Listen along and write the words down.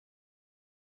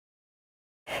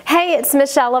Hey, it's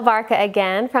Michelle Lavarca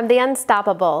again from The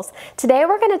Unstoppables. Today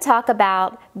we're going to talk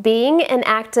about being an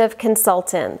active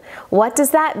consultant. What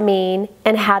does that mean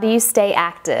and how do you stay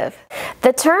active?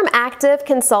 The term active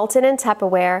consultant in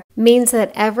Tupperware means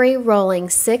that every rolling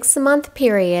 6-month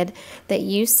period that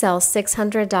you sell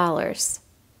 $600.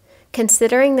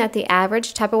 Considering that the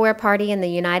average Tupperware party in the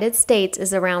United States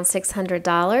is around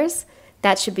 $600,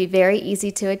 that should be very easy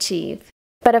to achieve.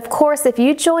 But of course, if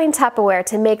you join Tupperware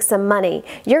to make some money,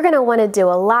 you're going to want to do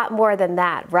a lot more than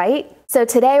that, right? So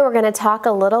today we're going to talk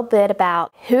a little bit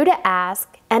about who to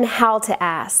ask and how to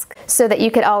ask so that you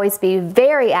could always be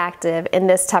very active in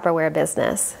this Tupperware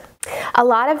business. A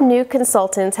lot of new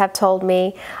consultants have told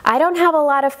me, I don't have a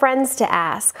lot of friends to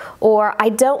ask, or I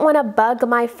don't want to bug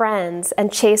my friends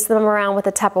and chase them around with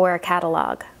a Tupperware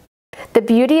catalog. The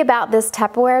beauty about this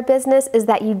Tupperware business is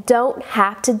that you don't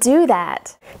have to do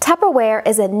that. Tupperware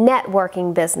is a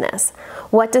networking business.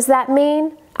 What does that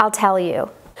mean? I'll tell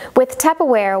you. With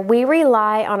Tupperware, we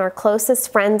rely on our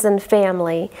closest friends and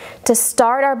family to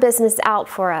start our business out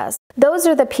for us. Those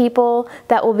are the people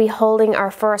that will be holding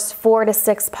our first 4 to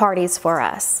 6 parties for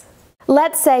us.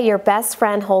 Let's say your best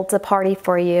friend holds a party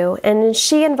for you and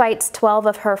she invites 12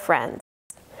 of her friends.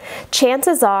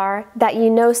 Chances are that you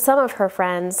know some of her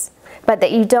friends, but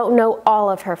that you don't know all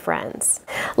of her friends.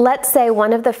 Let's say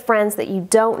one of the friends that you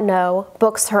don't know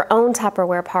books her own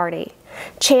Tupperware party.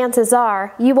 Chances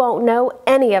are you won't know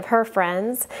any of her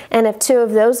friends, and if 2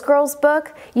 of those girls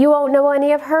book, you won't know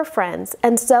any of her friends,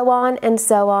 and so on and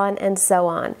so on and so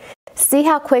on. See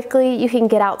how quickly you can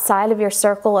get outside of your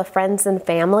circle of friends and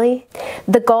family?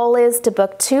 The goal is to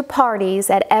book 2 parties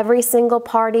at every single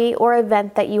party or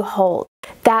event that you hold.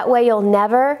 That way you'll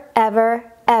never, ever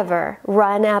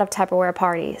run out of Tupperware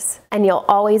parties, and you'll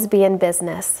always be in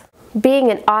business.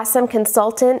 Being an awesome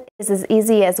consultant is as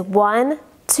easy as 1,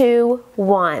 2,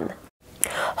 1.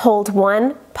 Hold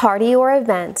 1 party or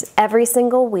event every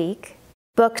single week,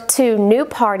 book 2 new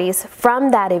parties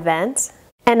from that event,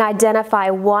 and identify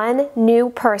 1 new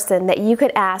person that you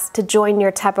could ask to join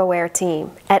your Tupperware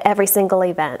team at every single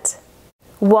event.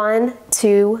 1,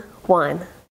 2, 1.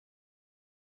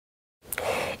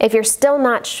 If you're still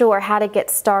not sure how to get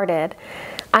started,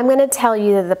 I'm going to tell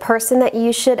you that the person that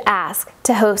you should ask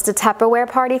to host a Tupperware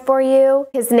party for you,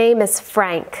 his name is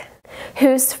Frank.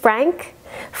 Who's Frank?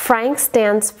 Frank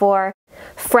stands for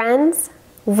friends,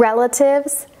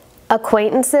 relatives,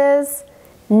 acquaintances,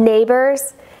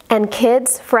 neighbors, and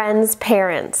kids, friends,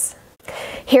 parents.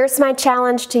 Here's my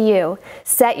challenge to you.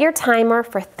 Set your timer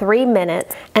for 3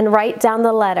 minutes and write down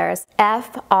the letters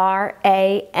F-R-A-N-K.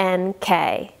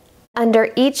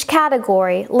 Under each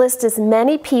category, list as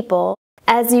many people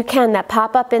as you can that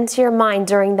pop up into your mind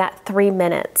during that 3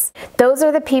 minutes. Those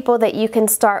are the people that you can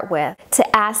start with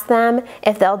to ask them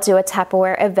if they'll do a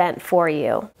Tupperware event for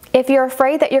you. If you're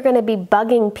afraid that you're going to be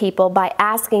bugging people by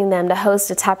asking them to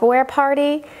host a Tupperware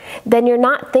party, then you're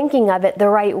not thinking of it the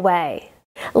right way.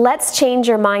 Let's change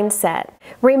your mindset.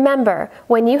 Remember,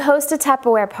 when you host a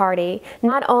Tupperware party,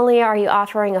 not only are you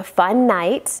offering a fun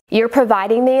night, you're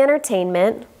providing the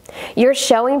entertainment, you're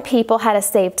showing people how to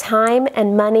save time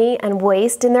and money and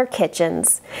waste in their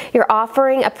kitchens. You're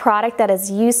offering a product that is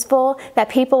useful, that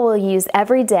people will use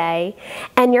every day,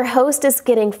 and your host is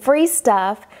getting free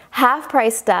stuff,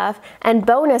 half-price stuff, and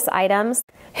bonus items.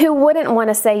 Who wouldn't want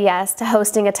to say yes to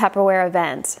hosting a Tupperware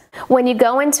event? When you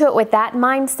go into it with that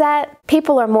mindset,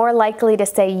 people are more likely to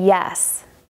say yes.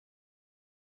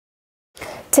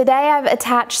 Today I've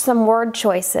attached some word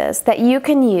choices that you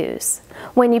can use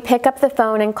when you pick up the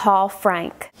phone and call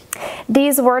Frank.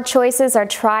 These word choices are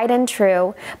tried and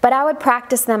true, but I would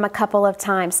practice them a couple of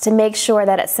times to make sure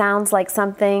that it sounds like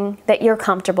something that you're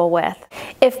comfortable with.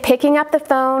 If picking up the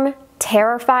phone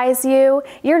terrifies you,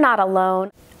 you're not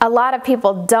alone. A lot of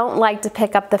people don't like to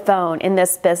pick up the phone in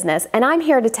this business, and I'm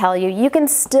here to tell you, you can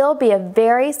still be a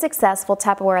very successful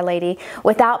Tupperware lady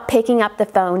without picking up the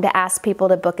phone to ask people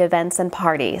to book events and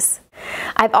parties.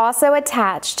 I've also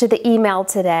attached to the email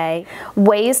today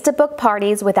ways to book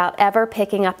parties without ever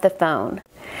picking up the phone.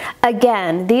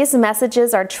 Again, these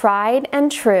messages are tried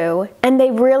and true, and they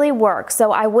really work,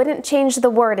 so I wouldn't change the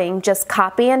wording, just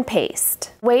copy and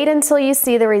paste. Wait until you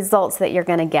see the results that you're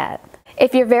going to get.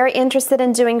 If you're very interested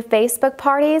in doing Facebook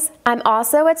parties, I'm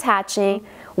also attaching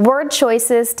word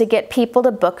choices to get people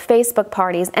to book Facebook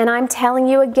parties, and I'm telling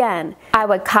you again, I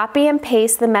would copy and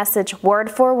paste the message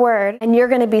word for word, and you're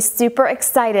going to be super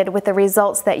excited with the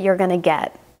results that you're going to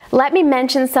get. Let me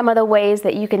mention some of the ways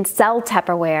that you can sell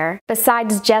Tupperware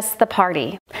besides just the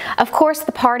party. Of course,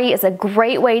 the party is a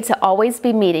great way to always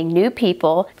be meeting new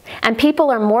people, and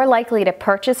people are more likely to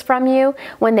purchase from you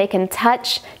when they can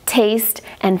touch, taste,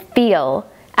 and feel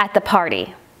at the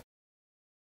party.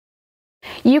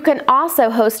 You can also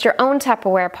host your own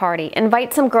Tupperware party.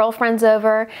 Invite some girlfriends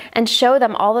over and show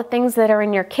them all the things that are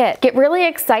in your kit. Get really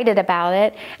excited about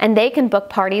it, and they can book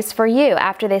parties for you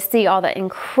after they see all the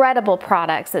incredible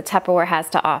products that Tupperware has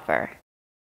to offer.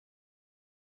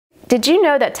 Did you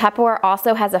know that Tupperware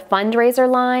also has a fundraiser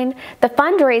line? The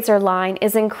fundraiser line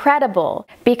is incredible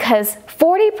because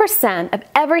 40% of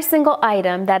every single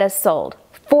item that is sold,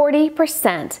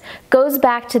 40%, goes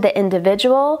back to the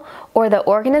individual or the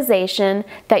organization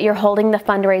that you're holding the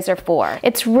fundraiser for.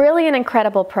 It's really an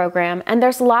incredible program, and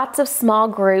there's lots of small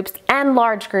groups and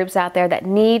large groups out there that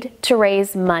need to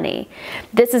raise money.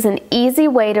 This is an easy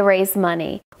way to raise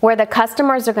money, where the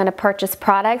customers are going to purchase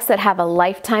products that have a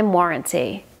lifetime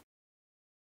warranty.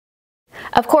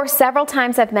 Of course, several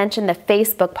times I've mentioned the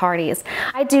Facebook parties.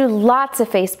 I do lots of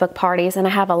Facebook parties, and I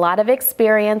have a lot of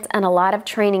experience and a lot of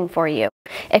training for you.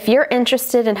 If you're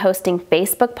interested in hosting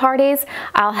Facebook parties,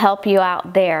 I'll help you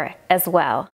out there as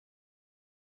well.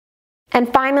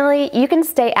 And finally, you can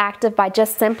stay active by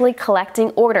just simply collecting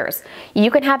orders. You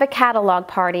can have a catalog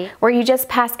party where you just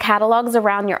pass catalogs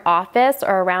around your office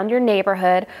or around your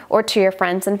neighborhood or to your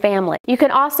friends and family. You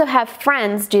can also have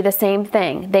friends do the same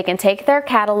thing. They can take their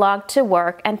catalog to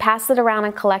work and pass it around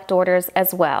and collect orders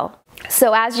as well.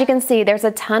 So as you can see, there's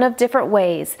a ton of different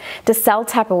ways to sell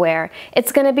Tupperware.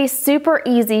 It's going to be super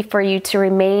easy for you to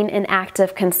remain an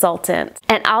active consultant.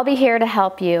 And I'll be here to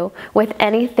help you with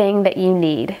anything that you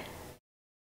need.